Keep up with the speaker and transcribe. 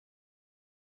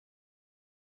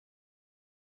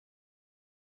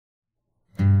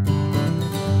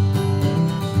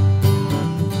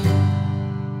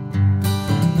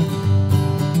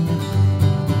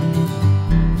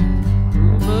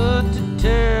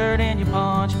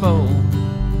spoke?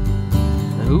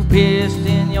 Who pissed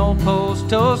in your post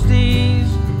toasties?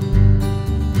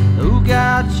 Who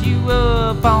got you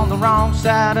up on the wrong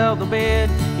side of the bed?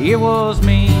 It was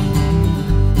me.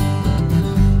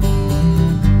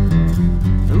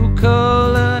 Who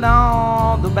colored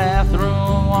on the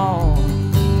bathroom wall?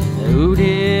 Who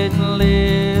didn't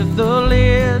lift the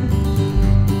lid?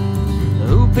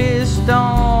 Who pissed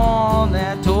on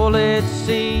that toilet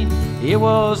seat? It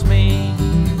was me.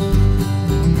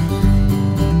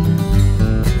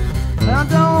 I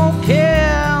don't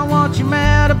care what you're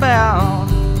mad about.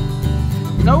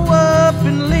 Go up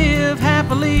and live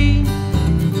happily.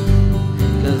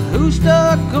 'Cause who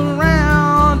stuck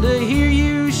around to hear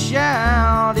you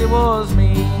shout? It was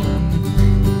me.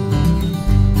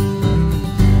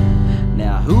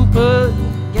 Now who put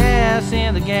gas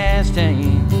in the gas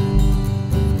tank?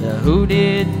 Who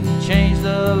didn't change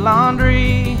the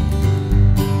laundry?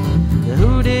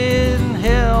 Who didn't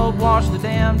help wash the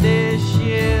damn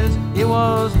dishes? It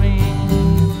was me.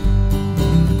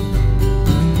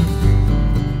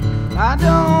 I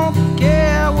don't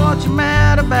care what you're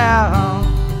mad about.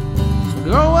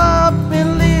 Grow up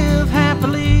and live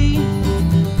happily.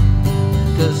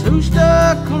 'Cause who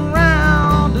stuck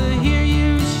around to hear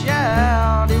you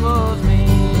shout? It was me.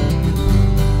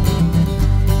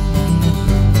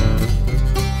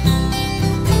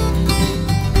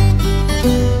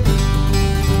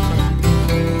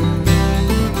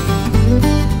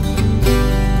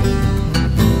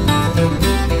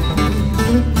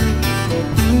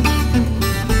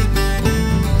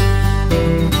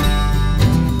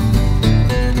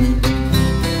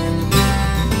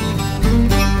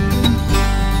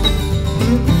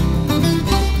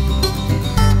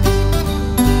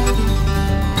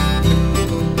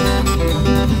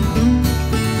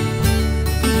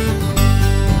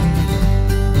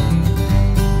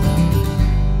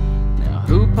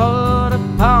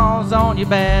 On your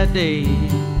bad day,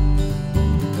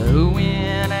 who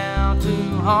went out to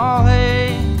haul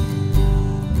hay,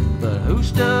 but who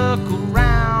stuck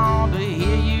around to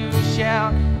hear you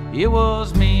shout? It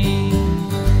was me.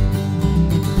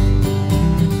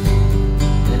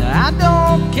 And I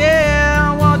don't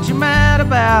care what you're mad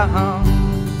about.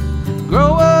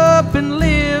 Grow up and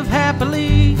live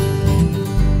happily.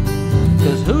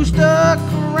 'Cause who stuck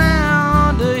around